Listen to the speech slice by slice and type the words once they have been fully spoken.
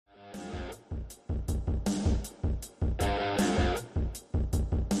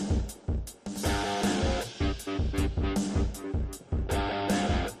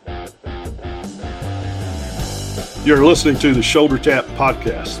You're listening to the Shoulder Tap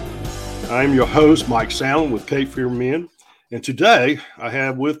Podcast. I'm your host, Mike Sallin with Cape Fear Men. And today I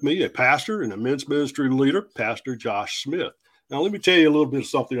have with me a pastor and a men's ministry leader, Pastor Josh Smith. Now, let me tell you a little bit of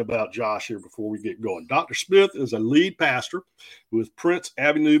something about Josh here before we get going. Dr. Smith is a lead pastor with Prince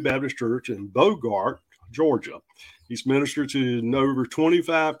Avenue Baptist Church in Bogart, Georgia. He's ministered to over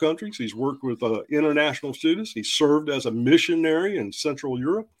 25 countries. He's worked with international students. He served as a missionary in Central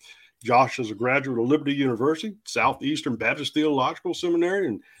Europe. Josh is a graduate of Liberty University, Southeastern Baptist Theological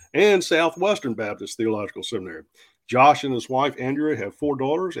Seminary, and Southwestern Baptist Theological Seminary. Josh and his wife, Andrea, have 4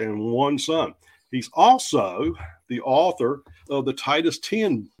 daughters and 1 son. He's also the author of the Titus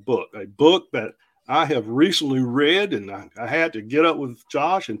Ten book, a book that I have recently read, and I had to get up with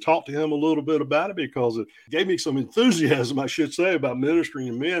Josh and talk to him a little bit about it because it gave me some enthusiasm, I should say, about ministering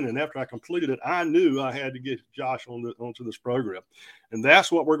to men. And after I completed it, I knew I had to get Josh onto this program. And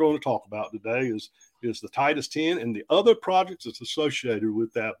that's what we're going to talk about today is the Titus Ten and the other projects that's associated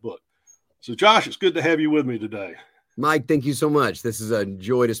with that book. So, Josh, it's good to have you with me today. Mike, thank you so much. This is a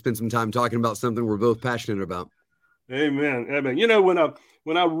joy to spend some time talking about something we're both passionate about. Amen. Amen. You know, when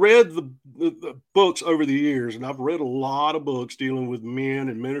I read the books over the years, and I've read a lot of books dealing with men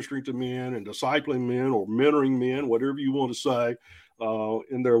and ministering to men and discipling men or mentoring men, whatever you want to say,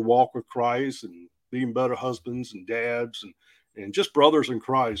 in their walk with Christ and being better husbands and dads and just brothers in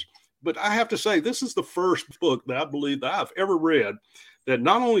Christ. But I have to say, this is the first book that I believe that I've ever read that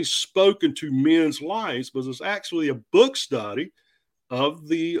not only spoken to men's lives, but is actually a book study of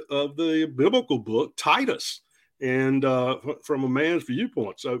the biblical book, Titus, and from a man's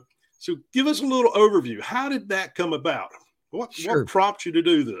viewpoint. So give us a little overview. How did that come about? What prompted you to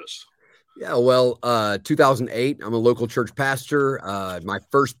do this? Yeah, well, 2008, I'm a local church pastor. My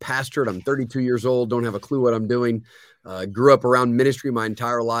first pastorate, I'm 32 years old, don't have a clue what I'm doing. Grew up around ministry my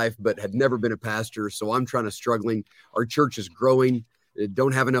entire life, but had never been a pastor. So I'm struggling. Our church is growing.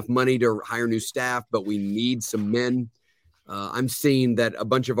 Don't have enough money to hire new staff, but we need some men. I'm seeing that a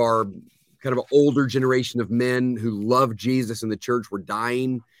bunch of our kind of older generation of men who love Jesus in the church were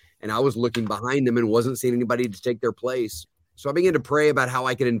dying. And I was looking behind them and wasn't seeing anybody to take their place. So I began to pray about how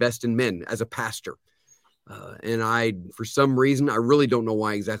I could invest in men as a pastor. And for some reason, I really don't know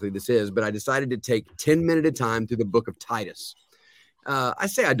why exactly this is, but I decided to take 10 men at a time through the book of Titus. I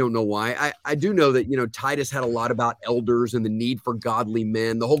say I don't know why. I do know that, Titus had a lot about elders and the need for godly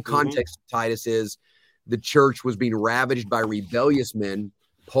men. The whole context of Titus is the church was being ravaged by rebellious men.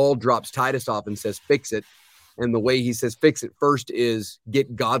 Paul drops Titus off and says, fix it. And the way he says fix it first is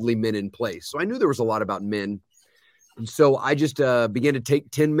get godly men in place. So I knew there was a lot about men. And so I just began to take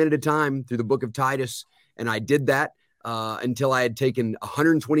 10 men at a time through the book of Titus. And I did that until I had taken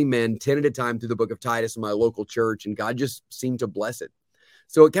 120 men, 10 at a time through the book of Titus in my local church. And God just seemed to bless it.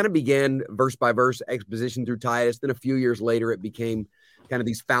 So it kind of began verse by verse exposition through Titus. Then a few years later, it became kind of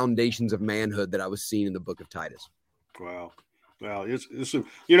these foundations of manhood that I was seeing in the book of Titus. Wow. It's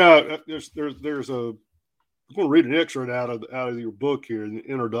there's I'm going to read an excerpt out of your book here in the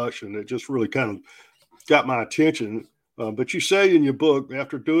introduction that just really kind of got my attention. But you say in your book,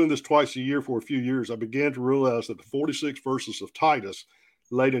 after doing this twice a year for a few years, I began to realize that the 46 verses of Titus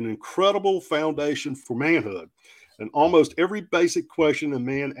laid an incredible foundation for manhood. And almost every basic question a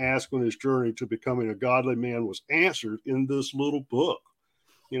man asked on his journey to becoming a godly man was answered in this little book.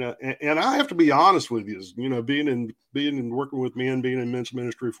 And I have to be honest with you, being in working with men, being in men's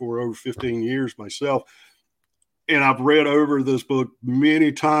ministry for over 15 years myself, and I've read over this book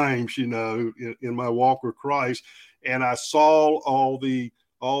many times, in my walk with Christ, and I saw all the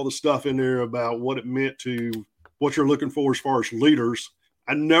stuff in there about what it meant to what you're looking for as far as leaders.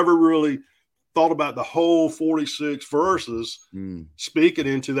 I never really thought about the whole 46 verses speaking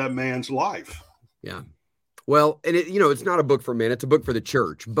into that man's life. Yeah. Well, and it's not a book for men, it's a book for the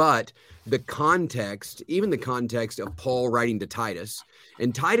church, but the context, even the context of Paul writing to Titus,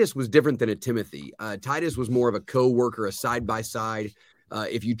 and Titus was different than a Timothy. Titus was more of a co-worker, a side-by-side.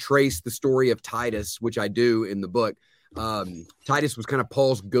 If you trace the story of Titus, which I do in the book, Titus was kind of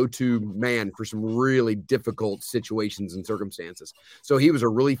Paul's go-to man for some really difficult situations and circumstances. So he was a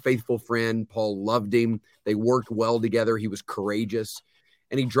really faithful friend. Paul loved him. They worked well together. He was courageous.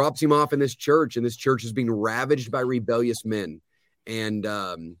 And he drops him off in this church, and this church is being ravaged by rebellious men. And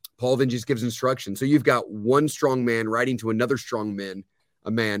Paul then just gives instructions. So you've got one strong man writing to another strong man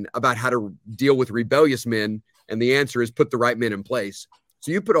about how to deal with rebellious men. And the answer is put the right men in place.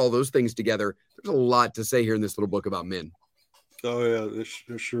 So you put all those things together. There's a lot to say here in this little book about men. Oh, yeah, this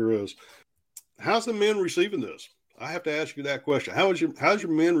sure is. How's the men receiving this? I have to ask you that question. How's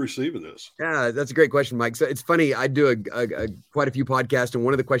your men receiving this? Yeah, that's a great question, Mike. So it's funny. I do quite a few podcasts, and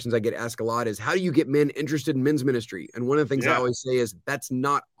one of the questions I get asked a lot is, how do you get men interested in men's ministry? And one of the things I always say is, that's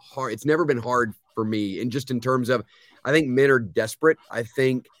not hard. It's never been hard for me. And just in terms of, I think men are desperate. I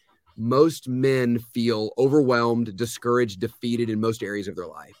think most men feel overwhelmed, discouraged, defeated in most areas of their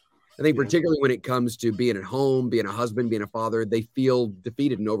life. I think particularly when it comes to being at home, being a husband, being a father, they feel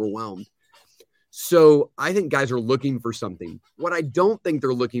defeated and overwhelmed. So I think guys are looking for something. What I don't think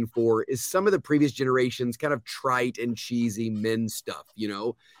they're looking for is some of the previous generations kind of trite and cheesy men stuff, you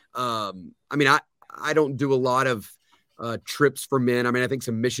know? I mean, I don't do a lot of trips for men. I mean, I think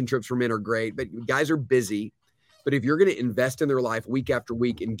some mission trips for men are great, but guys are busy. But if you're going to invest in their life week after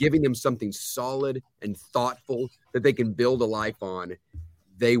week and giving them something solid and thoughtful that they can build a life on,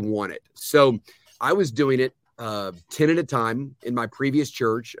 they want it. So I was doing it 10 at a time in my previous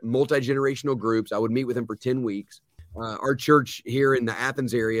church, multi-generational groups. I would meet with them for 10 weeks. Our church here in the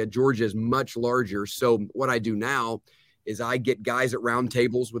Athens area, Georgia, is much larger. So what I do now is I get guys at round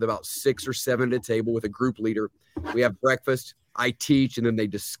tables with about 6 or 7 at a table with a group leader. We have breakfast, I teach, and then they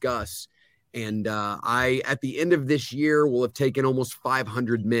discuss. And I, at the end of this year, will have taken almost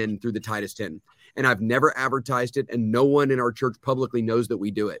 500 men through the Titus 10. And I've never advertised it, and no one in our church publicly knows that we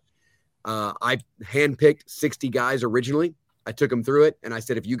do it. I handpicked 60 guys originally. I took them through it, and I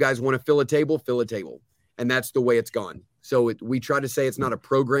said, if you guys want to fill a table, fill a table. And that's the way it's gone. So we try to say it's not a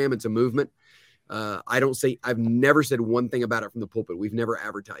program, it's a movement. I've never said one thing about it from the pulpit. We've never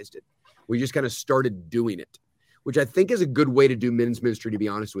advertised it. We just kind of started doing it, which I think is a good way to do men's ministry, to be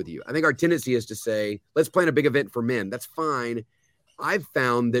honest with you. I think our tendency is to say, let's plan a big event for men. That's fine. I've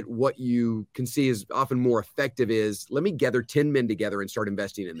found that what you can see is often more effective is, let me gather 10 men together and start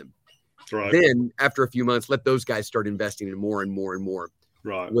investing in them. Right. Then after a few months, let those guys start investing in more and more and more.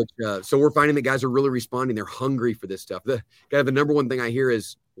 Right. Which, so we're finding that guys are really responding. They're hungry for this stuff. The number one thing I hear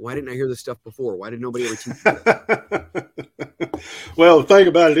is, why didn't I hear this stuff before? Why did nobody ever teach me? Well, the thing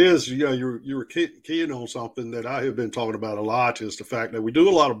about it is, you know, you were keying on something that I have been talking about a lot, is the fact that we do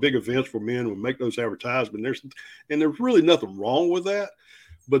a lot of big events for men. We make those advertisements. There's really nothing wrong with that.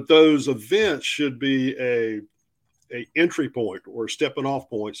 But those events should be a entry point or a stepping off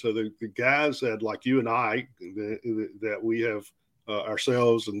point. So the guys that, like you and I, that we have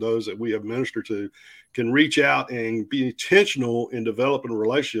ourselves and those that we have ministered to, can reach out and be intentional in developing a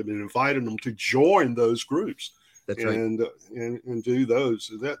relationship and inviting them to join those groups. That's right. And do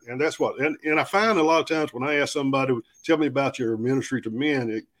those. That's what, and I find a lot of times when I ask somebody, tell me about your ministry to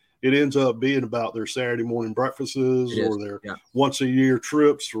men, it ends up being about their Saturday morning breakfasts or their once a year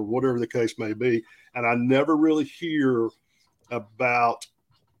trips or whatever the case may be. And I never really hear about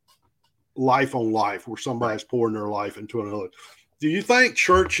life on life where somebody's pouring their life into another. Do you think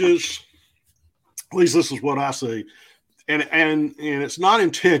churches, at least this is what I see, and it's not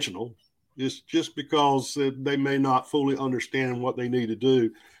intentional, it's just because they may not fully understand what they need to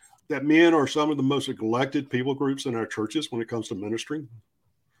do, that men are some of the most neglected people groups in our churches when it comes to ministry?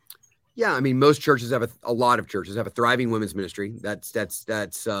 Yeah, I mean, most churches have a lot of churches have a thriving women's ministry. That's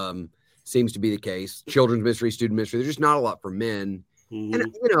seems to be the case. Children's ministry, student ministry. There's just not a lot for men. Mm-hmm.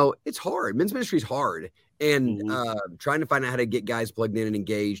 And, you know, it's hard. Men's ministry is hard. And trying to find out how to get guys plugged in and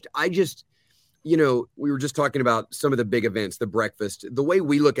engaged. You know, we were just talking about some of the big events, the breakfast. The way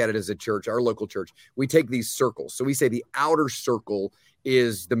we look at it as a church, our local church, we take these circles. So we say the outer circle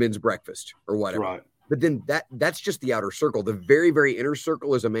is the men's breakfast or whatever. Right. But then that's just the outer circle. The very, very inner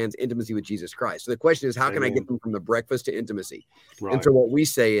circle is a man's intimacy with Jesus Christ. So the question is, how can I get them from the breakfast to intimacy? Right. And so what we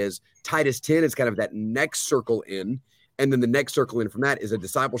say is Titus 10 is kind of that next circle in. And then the next circle in from that is a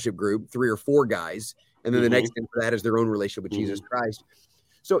discipleship group, 3 or 4 guys. And then the next in for that is their own relationship with Jesus Christ.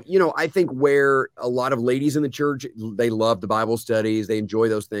 So, you know, I think where a lot of ladies in the church, they love the Bible studies, they enjoy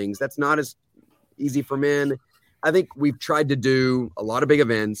those things. That's not as easy for men. I think we've tried to do a lot of big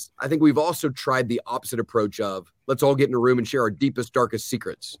events. I think we've also tried the opposite approach of, let's all get in a room and share our deepest, darkest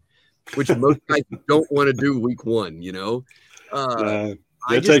secrets, which most guys don't want to do week 1, you know?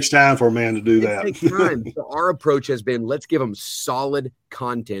 It takes time for a man to do that. It takes time. So our approach has been, let's give them solid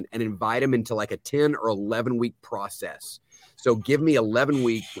content and invite them into like a 10 or 11 week process. So give me 11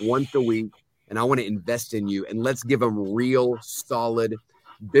 weeks, once a week, and I want to invest in you. And let's give them real, solid,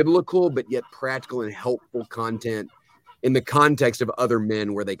 biblical, but yet practical and helpful content in the context of other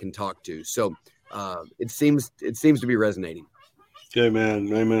men where they can talk to. So it seems to be resonating.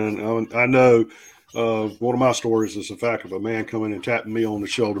 Amen. Amen. I know one of my stories is the fact of a man coming and tapping me on the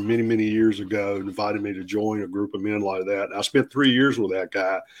shoulder many, many years ago and invited me to join a group of men like that. And I spent 3 years with that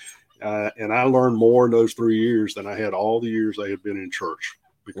guy. And I learned more in those 3 years than I had all the years I had been in church.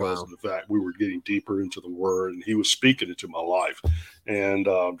 because of the fact we were getting deeper into the Word, and he was speaking into my life and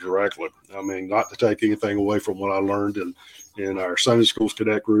directly. I mean, not to take anything away from what I learned in our Sunday schools,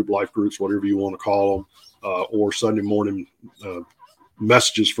 cadet group, life groups, whatever you want to call them, or Sunday morning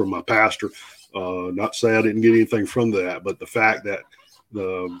messages from my pastor. Not to say I didn't get anything from that, but the fact that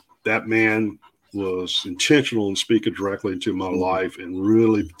that man was intentional in speaking directly into my life and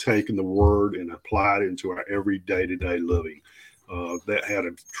really taking the Word and applied it into our every day-to-day living. That had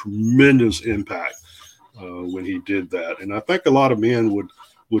a tremendous impact when he did that. And I think a lot of men would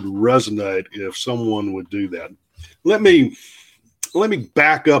resonate if someone would do that. Let me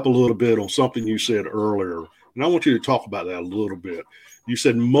back up a little bit on something you said earlier, and I want you to talk about that a little bit. You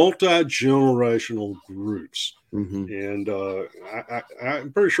said multi-generational groups. Mm-hmm. And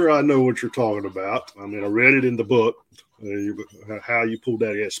I'm pretty sure I know what you're talking about. I mean, I read it in the book, how you pulled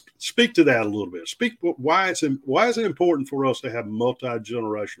that in. Speak to that a little bit. Why is it important for us to have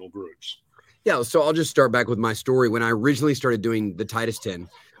multi-generational groups? Yeah, so I'll just start back with my story. When I originally started doing the Titus 10,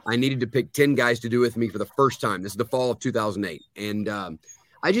 I needed to pick 10 guys to do with me for the first time. This is the fall of 2008. And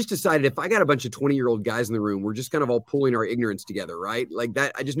I just decided if I got a bunch of 20-year-old guys in the room, we're just kind of all pulling our ignorance together, right? Like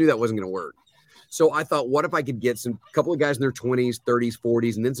that, I just knew that wasn't going to work. So I thought, what if I could get a couple of guys in their 20s, 30s,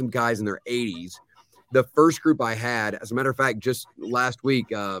 40s, and then some guys in their 80s? The first group I had, as a matter of fact, just last week,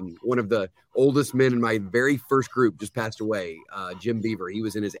 one of the oldest men in my very first group just passed away, Jim Beaver. He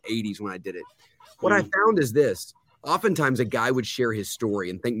was in his 80s when I did it. What I found is this. Oftentimes a guy would share his story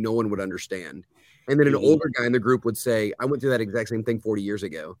and think no one would understand. And then an older guy in the group would say, I went through that exact same thing 40 years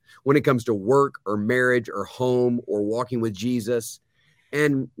ago when it comes to work or marriage or home or walking with Jesus.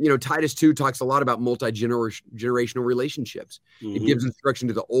 And, Titus 2 talks a lot about multi-generational relationships. Mm-hmm. It gives instruction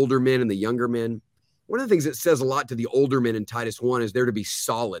to the older men and the younger men. One of the things that says a lot to the older men in Titus 1 is they're to be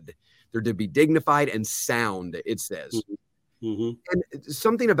solid. They're to be dignified and sound, it says. Mm-hmm. And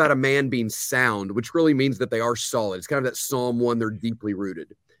something about a man being sound, which really means that they are solid. It's kind of that Psalm 1, they're deeply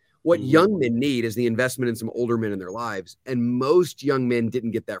rooted. What young men need is the investment in some older men in their lives. And most young men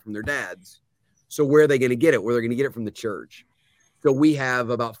didn't get that from their dads. So where are they going to get it? Well, they're going to get it from the church. So we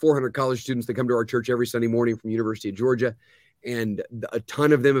have about 400 college students that come to our church every Sunday morning from University of Georgia. And a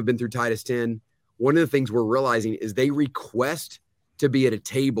ton of them have been through Titus 10. One of the things we're realizing is they request to be at a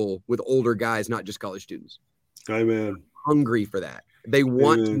table with older guys, not just college students. Amen. Hungry for that. They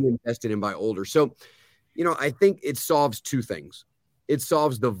want to be invested in by older. So, I think it solves two things. It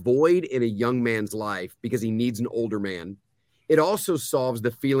solves the void in a young man's life because he needs an older man. It also solves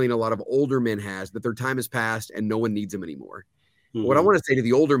the feeling a lot of older men has that their time has passed and no one needs them anymore. Mm-hmm. What I want to say to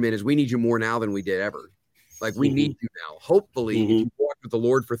the older men is we need you more now than we did ever. Like we need you now. Hopefully, if you walk with the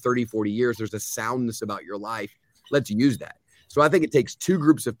Lord for 30, 40 years, there's a soundness about your life. Let's use that. So I think it takes two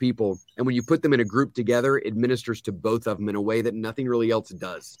groups of people. And when you put them in a group together, it ministers to both of them in a way that nothing really else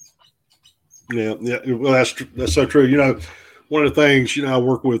does. Yeah. Well, that's so true. One of the things, I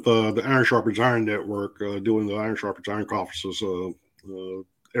work with the Iron Sharpens Iron Network, doing the Iron Sharpens Iron conferences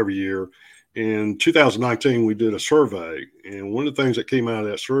every year. In 2019, we did a survey, and one of the things that came out of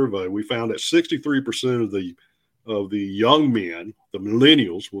that survey, we found that 63% of the young men, the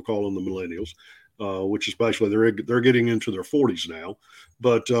millennials, we'll call them the millennials, which is basically they're getting into their 40s now,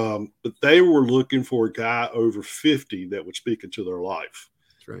 but they were looking for a guy over 50 that would speak into their life.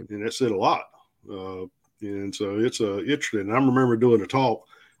 That's right, and that said a lot. And so it's interesting. I remember doing a talk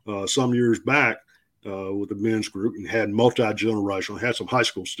some years back with the men's group and had multi-generational, had some high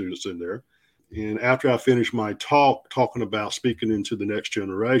school students in there. And after I finished my talk talking about speaking into the next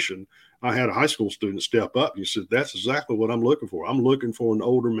generation, I had a high school student step up and he said, that's exactly what I'm looking for. I'm looking for an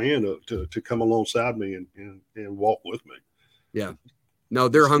older man to come alongside me and walk with me. Yeah. No,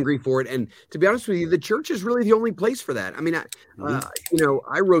 they're hungry for it. And to be honest with you, the church is really the only place for that. I mean,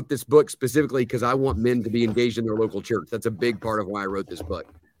 I wrote this book specifically because I want men to be engaged in their local church. That's a big part of why I wrote this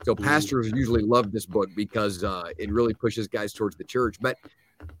book. So pastors usually love this book because it really pushes guys towards the church. But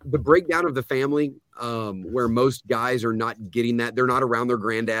the breakdown of the family, where most guys are not getting that, they're not around their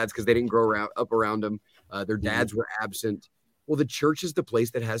granddads because they didn't grow up around them. Their dads were absent. Well, the church is the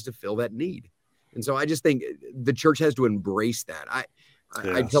place that has to fill that need. And so I just think the church has to embrace that.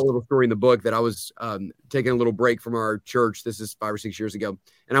 I tell a little story in the book that I was taking a little break from our church. This is 5 or 6 years ago.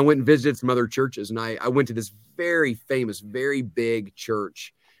 And I went and visited some other churches. And I went to this very famous, very big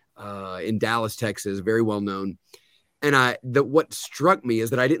church in Dallas, Texas, very well known. And what struck me is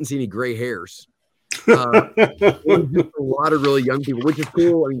that I didn't see any gray hairs. Just a lot of really young people, which is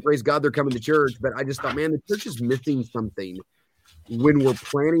cool. I mean, praise God, they're coming to church. But I just thought, man, the church is missing something when we're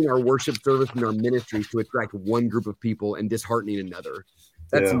planning our worship service and our ministries to attract one group of people and disheartening another.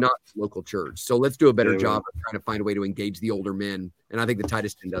 That's not local church. So let's do a better job of trying to find a way to engage the older men. And I think the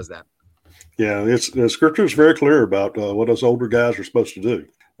Titus Ten does that. Yeah, the scripture is very clear about what us older guys are supposed to do.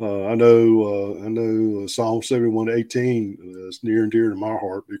 I know Psalm 71:18 is near and dear to my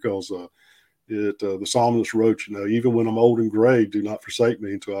heart because the psalmist wrote, even when I'm old and gray, do not forsake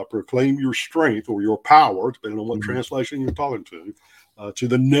me until I proclaim your strength or your power, depending on what translation you're talking to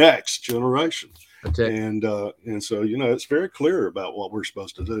the next generation. That's it. And so, it's very clear about what we're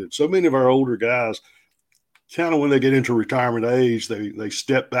supposed to do. So many of our older guys, kind of when they get into retirement age, they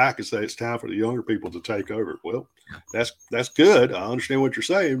step back and say it's time for the younger people to take over. Well, that's good. I understand what you're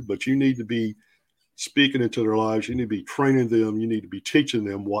saying, but you need to be speaking into their lives. You need to be training them. You need to be teaching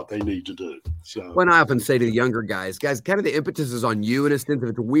them what they need to do. So when I often say to the younger guys, kind of the impetus is on you in a sense. If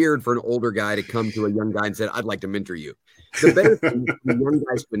it's weird for an older guy to come to a young guy and say, I'd like to mentor you, the better thing is for young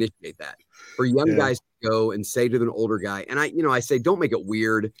guys to initiate that. For young guys to go and say to an older guy, and I say, don't make it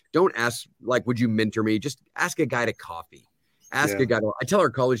weird. Don't ask, like, would you mentor me? Just ask a guy to coffee. Ask a guy to, I tell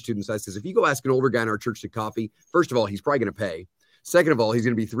our college students, I says, if you go ask an older guy in our church to coffee, first of all, he's probably going to pay. Second of all, he's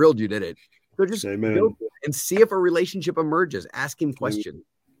going to be thrilled you did it. So just go and see if a relationship emerges. Ask him questions.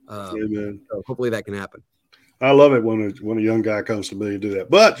 So hopefully that can happen. I love it when a young guy comes to me and do that.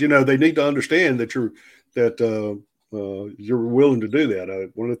 But they need to understand that you're willing to do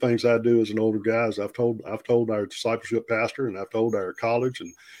that. One of the things I do as an older guy is I've told our discipleship pastor and I've told our college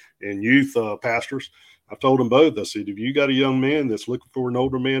and youth pastors. I've told them both. I said, if you got a young man that's looking for an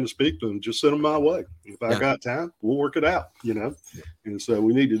older man to speak to him, just send him my way. If I got time, we'll work it out, And so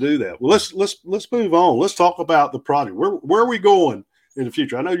we need to do that. Well, let's move on. Let's talk about the project. Where are we going in the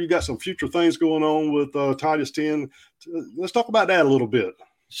future? I know you got some future things going on with Titus 10. Let's talk about that a little bit.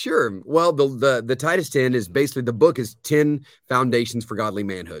 Sure. Well, the Titus 10 is basically, the book is 10 foundations for godly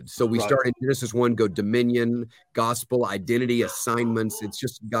manhood. So we start in Genesis 1, go dominion, gospel, identity, assignments. It's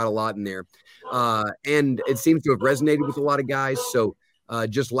just got a lot in there. And it seems to have resonated with a lot of guys. So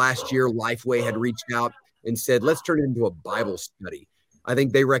just last year, Lifeway had reached out and said, let's turn it into a Bible study. I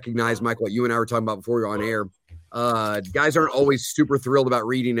think they recognize, Mike, what you and I were talking about before we were on air. Guys aren't always super thrilled about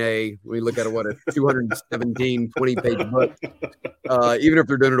reading when we look at a 217, 20-page book, even if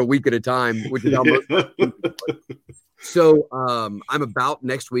they're doing it a week at a time, which is how most. So I'm about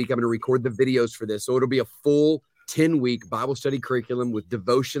next week, I'm going to record the videos for this. So it'll be a full 10-week Bible study curriculum with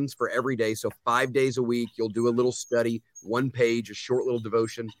devotions for every day. So 5 days a week, you'll do a little study, 1 page, a short little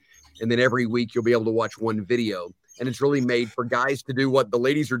devotion. And then every week you'll be able to watch one video. And it's really made for guys to do what the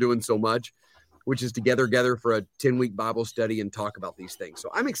ladies are doing so much, which is to together for a 10-week Bible study and talk about these things. So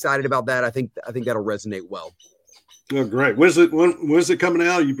I'm excited about that. I think that'll resonate well. Oh, great. When's it coming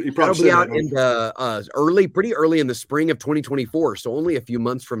out? You probably That'll be out in pretty early in the spring of 2024. So only a few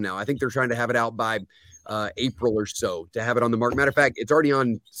months from now. I think they're trying to have it out by April or so to have it on the market. Matter of fact, it's already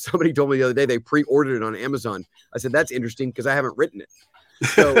on. Somebody told me the other day they pre-ordered it on Amazon. I said, that's interesting because I haven't written it.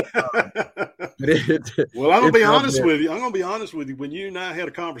 So, well, I'm going to be honest with you. I'm going to be honest with you. When you and I had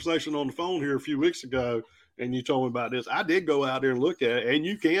a conversation on the phone here a few weeks ago, and you told me about this, I did go out there and look at it, and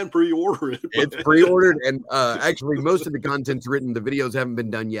you can pre-order it. It's pre-ordered, and actually, most of the content's written. The videos haven't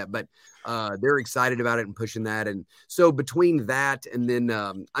been done yet, but they're excited about it and pushing that. And so between that and then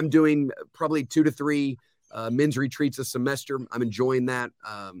I'm doing probably 2 to 3 men's retreats a semester. I'm enjoying that.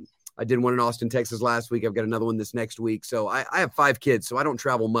 I did one in Austin, Texas last week. I've got another one this next week. So I have 5 kids, so I don't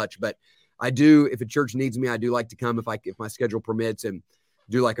travel much, but I do, if a church needs me, I do like to come if my schedule permits and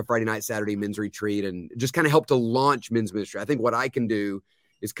do like a Friday night, Saturday men's retreat and just kind of help to launch men's ministry. I think what I can do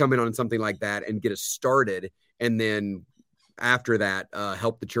is come in on something like that and get us started. And then after that,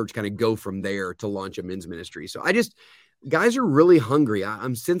 help the church kind of go from there to launch a men's ministry. So guys are really hungry.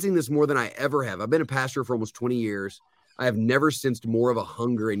 I'm sensing this more than I ever have. I've been a pastor for almost 20 years. I have never sensed more of a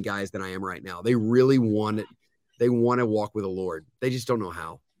hunger in guys than I am right now. They really want it. They want to walk with the Lord. They just don't know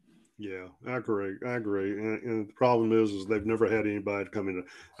how. Yeah, I agree. And the problem is they've never had anybody to come in.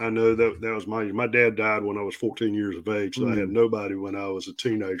 I know that was my dad died when I was 14 years of age. So I had nobody when I was a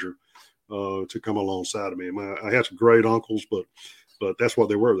teenager to come alongside of me. I had some great uncles, but that's what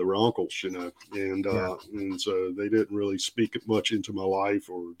they were. They were uncles, and so they didn't really speak much into my life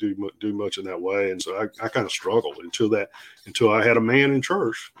or do much in that way. And so I kind of struggled until I had a man in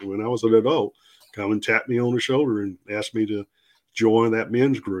church when I was an adult come and tap me on the shoulder and ask me to join that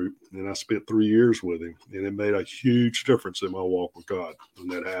men's group. And I spent 3 years with him, and it made a huge difference in my walk with God when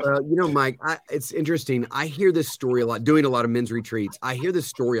that happened. Well, Mike, it's interesting. I hear this story a lot, doing a lot of men's retreats. I hear this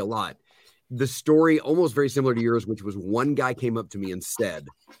story a lot. The story almost very similar to yours, which was one guy came up to me and said,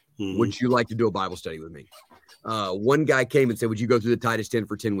 would you like to do a Bible study with me? One guy came and said, would you go through the Titus 10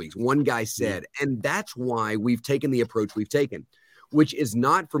 for 10 weeks? One guy said, and that's why we've taken the approach we've taken. which is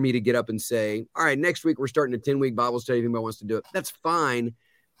not for me to get up and say, all right, next week we're starting a 10-week Bible study. If anybody wants to do it, that's fine.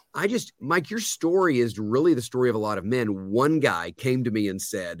 Mike, your story is really the story of a lot of men. One guy came to me and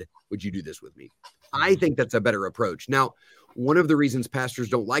said, would you do this with me? I think that's a better approach. Now, one of the reasons pastors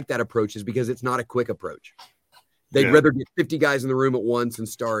don't like that approach is because it's not a quick approach. They'd rather get 50 guys in the room at once and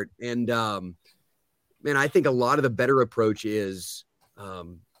start. And, man, I think a lot of the better approach is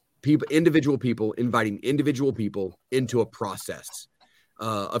individual people inviting individual people into a process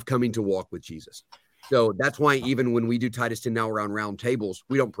of coming to walk with Jesus. So that's why even when we do Titus 10 now around round tables,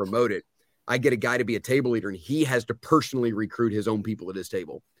 we don't promote it. I get a guy to be a table leader, and he has to personally recruit his own people at his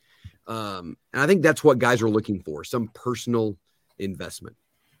table. And I think that's what guys are looking for, some personal investment.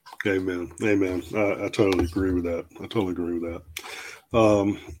 Amen. I totally agree with that.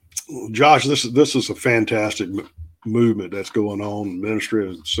 Josh, this is a fantastic movement that's going on in ministry.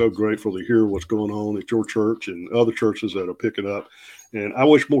 I'm so grateful to hear what's going on at your church and other churches that are picking up. And I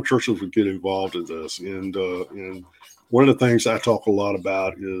wish more churches would get involved in this. And one of the things I talk a lot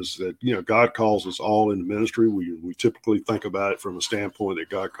about is that, God calls us all into ministry. We typically think about it from a standpoint that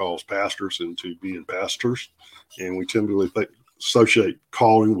God calls pastors into being pastors. And we typically associate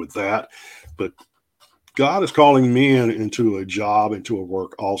calling with that. But God is calling men into a job, into a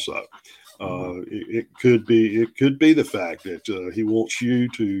work also. It could be the fact that he wants you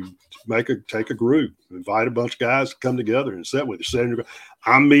to take a group, invite a bunch of guys to come together and sit with you.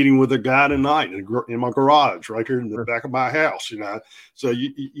 I'm meeting with a guy tonight in my garage right here in the back of my house. So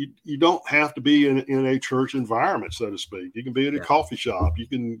you don't have to be in a church environment, so to speak. You can be at a coffee shop. You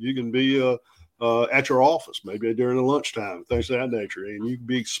can be at your office, maybe during the lunchtime, things of that nature, and you can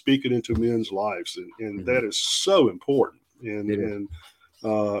be speaking into men's lives, and that is so important.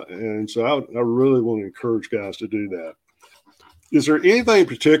 And so I really want to encourage guys to do that. Is there anything in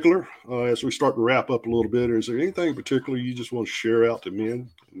particular, as we start to wrap up a little bit, is there anything in particular you just want to share out to men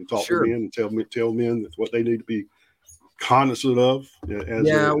and talk to men and tell men what they need to be cognizant of as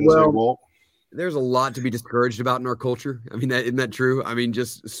they walk? There's a lot to be discouraged about in our culture. I mean, isn't that true? I mean,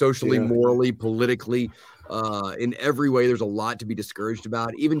 just socially, morally, politically, in every way, there's a lot to be discouraged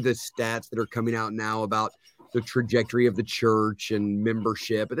about. Even the stats that are coming out now about the trajectory of the church and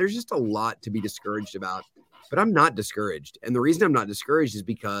membership, but there's just a lot to be discouraged about. But I'm not discouraged. And the reason I'm not discouraged is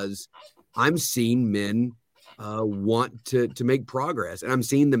because I'm seeing men want to make progress, and I'm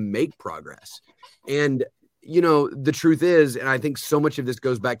seeing them make progress. And the truth is, and I think so much of this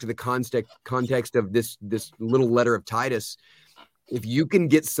goes back to the context of this little letter of Titus. If you can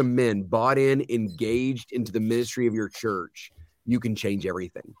get some men bought in, engaged into the ministry of your church, you can change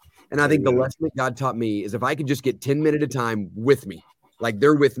everything. And I think the lesson that God taught me is if I could just get 10 men at a time with me, like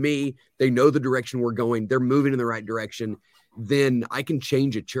they're with me, they know the direction we're going, they're moving in the right direction, then I can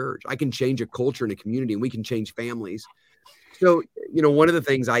change a church. I can change a culture and a community, and we can change families. So, one of the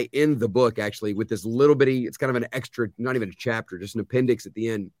things I end the book actually with this little bitty, it's kind of an extra, not even a chapter, just an appendix at the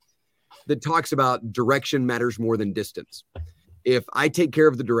end that talks about direction matters more than distance. If I take care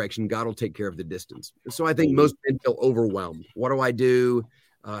of the direction, God will take care of the distance. So I think most men feel overwhelmed. What do I do?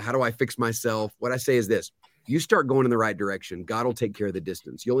 How do I fix myself? What I say is this: you start going in the right direction, God will take care of the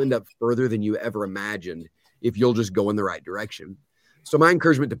distance. You'll end up further than you ever imagined if you'll just go in the right direction. So my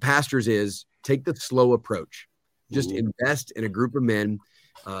encouragement to pastors is take the slow approach. Just invest in a group of men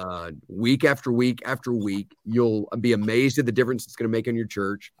week after week after week. You'll be amazed at the difference it's going to make in your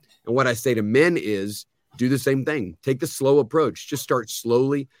church. And what I say to men is do the same thing. Take the slow approach. Just start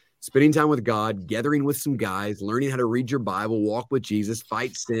slowly, spending time with God, gathering with some guys, learning how to read your Bible, walk with Jesus,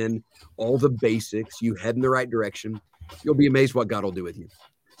 fight sin, all the basics. You head in the right direction. You'll be amazed what God will do with you.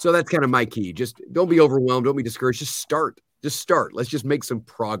 So that's kind of my key. Just don't be overwhelmed. Don't be discouraged. Just start. Let's just make some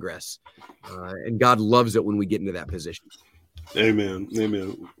progress. And God loves it when we get into that position. Amen.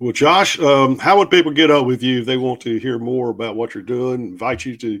 Well, Josh, how would people get up with you if they want to hear more about what you're doing, invite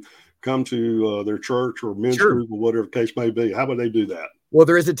you to come to their church or men's group or whatever the case may be? How would they do that? Well,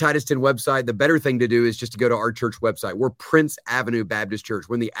 there is a Titus 10 website. The better thing to do is just to go to our church website. We're Prince Avenue Baptist Church.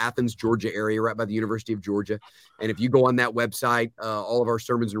 We're in the Athens, Georgia area, right by the University of Georgia. And if you go on that website, all of our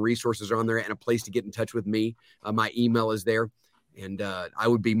sermons and resources are on there, and a place to get in touch with me. My email is there. And I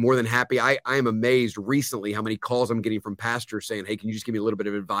would be more than happy. I am amazed recently how many calls I'm getting from pastors saying, hey, can you just give me a little bit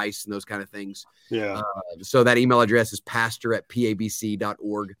of advice and those kind of things? Yeah. So that email address is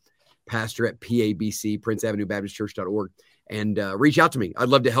pastor@pabc.org, pastor@pabc, princeavenuebaptistchurch.org. And reach out to me. I'd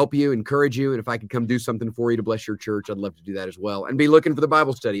love to help you, encourage you. And if I could come do something for you to bless your church, I'd love to do that as well. And be looking for the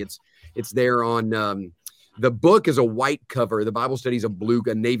Bible study. It's there on the book is a white cover. The Bible study is a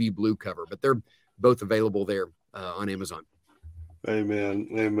navy blue cover, but they're both available there on Amazon. Amen.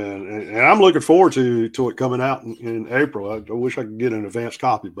 Amen. And I'm looking forward to it coming out in April. I wish I could get an advanced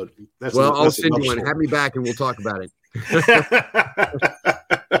copy, but I'll send you one. Have me back and we'll talk about it.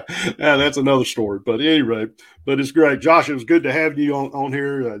 Yeah, that's another story. But at any rate, it's great. Josh, it was good to have you on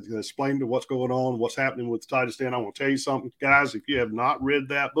here. Explain to what's going on, what's happening with Titus Ten. I want to tell you something, guys. If you have not read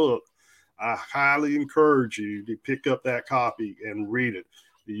that book, I highly encourage you to pick up that copy and read it.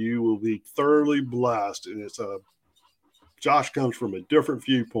 You will be thoroughly blessed. And Josh comes from a different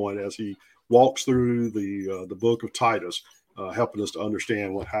viewpoint as he walks through the book of Titus, helping us to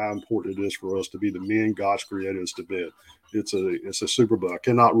understand how important it is for us to be the men God's created us to be. It's a super book. I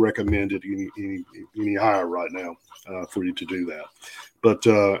cannot recommend it any higher right now for you to do that. But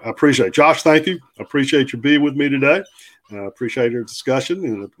I appreciate it. Josh, thank you. I appreciate you being with me today. I appreciate your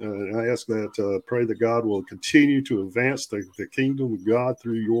discussion, and I ask that pray that God will continue to advance the kingdom of God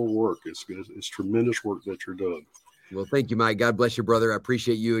through your work. It's tremendous work that you're doing. Well, thank you, Mike. God bless you, brother. I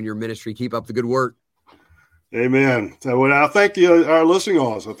appreciate you and your ministry. Keep up the good work. Amen. So I thank our listening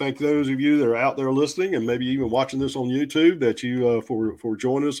audience. I thank those of you that are out there listening and maybe even watching this on YouTube that you for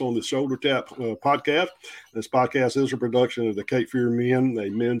joining us on the Shoulder Tap podcast. This podcast is a production of the Cape Fear Men, a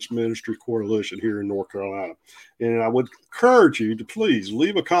men's ministry coalition here in North Carolina. And I would encourage you to please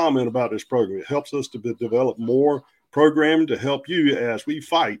leave a comment about this program. It helps us to develop more programming to help you as we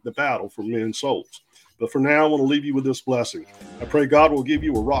fight the battle for men's souls. But for now, I want to leave you with this blessing. I pray God will give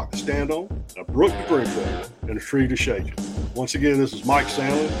you a rock to stand on, a brook to drink from, and a tree to shade you. Once again, this is Mike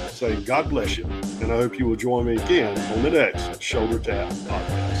Sandlin saying God bless you, and I hope you will join me again on the next Shoulder Tap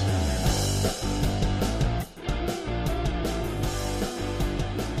podcast.